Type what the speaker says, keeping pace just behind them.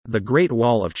The Great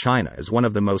Wall of China is one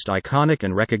of the most iconic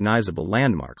and recognizable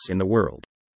landmarks in the world.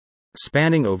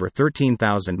 Spanning over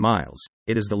 13,000 miles,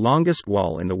 it is the longest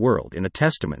wall in the world in a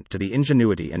testament to the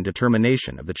ingenuity and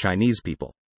determination of the Chinese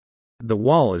people. The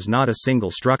wall is not a single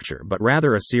structure but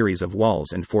rather a series of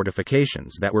walls and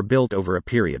fortifications that were built over a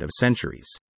period of centuries.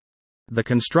 The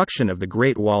construction of the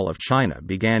Great Wall of China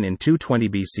began in 220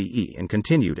 BCE and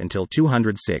continued until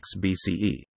 206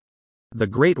 BCE. The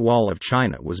Great Wall of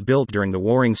China was built during the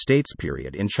Warring States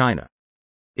period in China.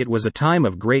 It was a time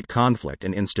of great conflict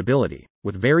and instability,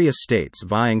 with various states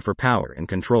vying for power and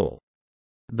control.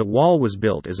 The wall was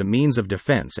built as a means of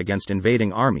defense against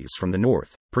invading armies from the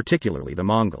north, particularly the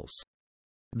Mongols.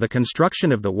 The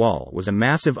construction of the wall was a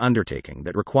massive undertaking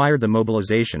that required the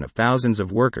mobilization of thousands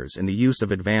of workers and the use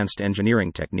of advanced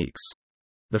engineering techniques.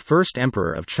 The first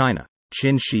emperor of China,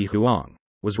 Qin Shi Huang,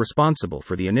 was responsible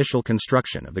for the initial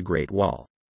construction of the Great Wall.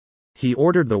 He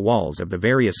ordered the walls of the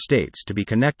various states to be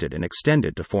connected and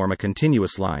extended to form a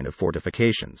continuous line of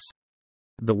fortifications.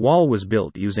 The wall was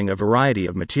built using a variety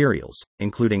of materials,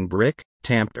 including brick,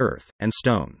 tamped earth, and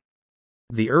stone.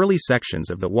 The early sections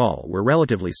of the wall were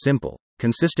relatively simple,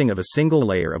 consisting of a single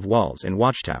layer of walls and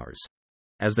watchtowers.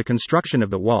 As the construction of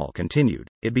the wall continued,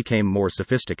 it became more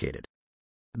sophisticated.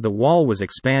 The wall was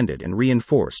expanded and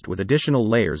reinforced with additional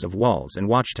layers of walls and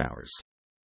watchtowers.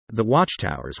 The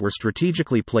watchtowers were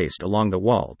strategically placed along the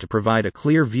wall to provide a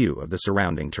clear view of the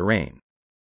surrounding terrain.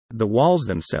 The walls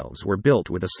themselves were built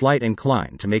with a slight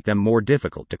incline to make them more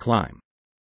difficult to climb.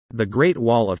 The Great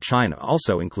Wall of China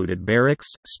also included barracks,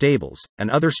 stables, and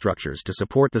other structures to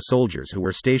support the soldiers who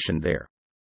were stationed there.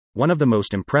 One of the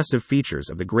most impressive features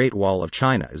of the Great Wall of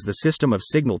China is the system of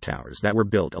signal towers that were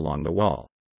built along the wall.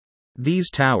 These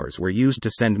towers were used to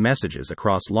send messages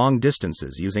across long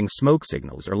distances using smoke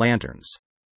signals or lanterns.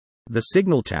 The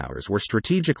signal towers were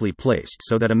strategically placed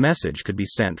so that a message could be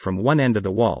sent from one end of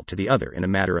the wall to the other in a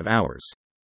matter of hours.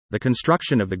 The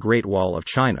construction of the Great Wall of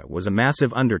China was a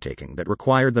massive undertaking that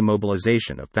required the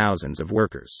mobilization of thousands of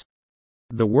workers.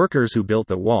 The workers who built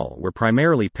the wall were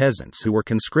primarily peasants who were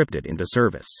conscripted into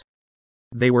service.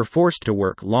 They were forced to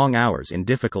work long hours in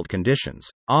difficult conditions,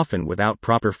 often without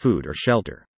proper food or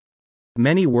shelter.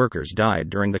 Many workers died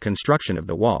during the construction of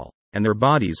the wall, and their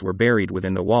bodies were buried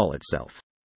within the wall itself.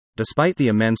 Despite the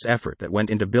immense effort that went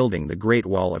into building the Great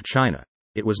Wall of China,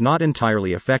 it was not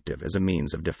entirely effective as a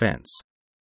means of defense.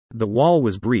 The wall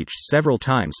was breached several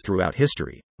times throughout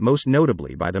history, most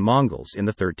notably by the Mongols in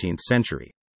the 13th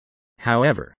century.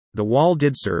 However, the wall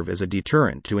did serve as a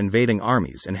deterrent to invading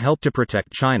armies and helped to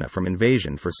protect China from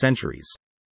invasion for centuries.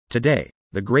 Today,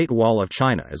 the Great Wall of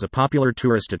China is a popular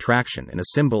tourist attraction and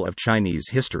a symbol of Chinese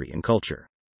history and culture.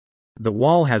 The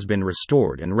wall has been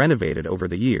restored and renovated over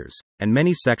the years, and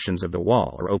many sections of the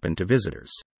wall are open to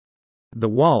visitors. The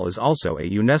wall is also a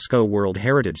UNESCO World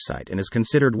Heritage Site and is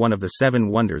considered one of the 7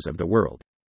 wonders of the world.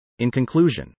 In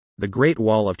conclusion, the Great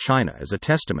Wall of China is a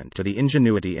testament to the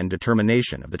ingenuity and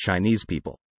determination of the Chinese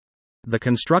people. The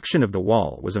construction of the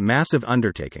wall was a massive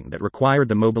undertaking that required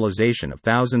the mobilization of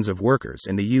thousands of workers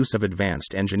and the use of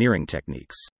advanced engineering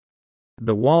techniques.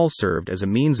 The wall served as a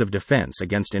means of defense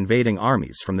against invading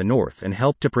armies from the north and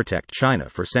helped to protect China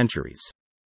for centuries.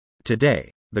 Today,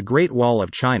 the Great Wall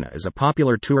of China is a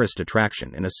popular tourist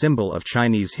attraction and a symbol of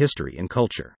Chinese history and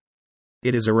culture.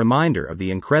 It is a reminder of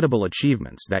the incredible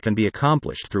achievements that can be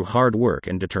accomplished through hard work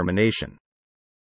and determination.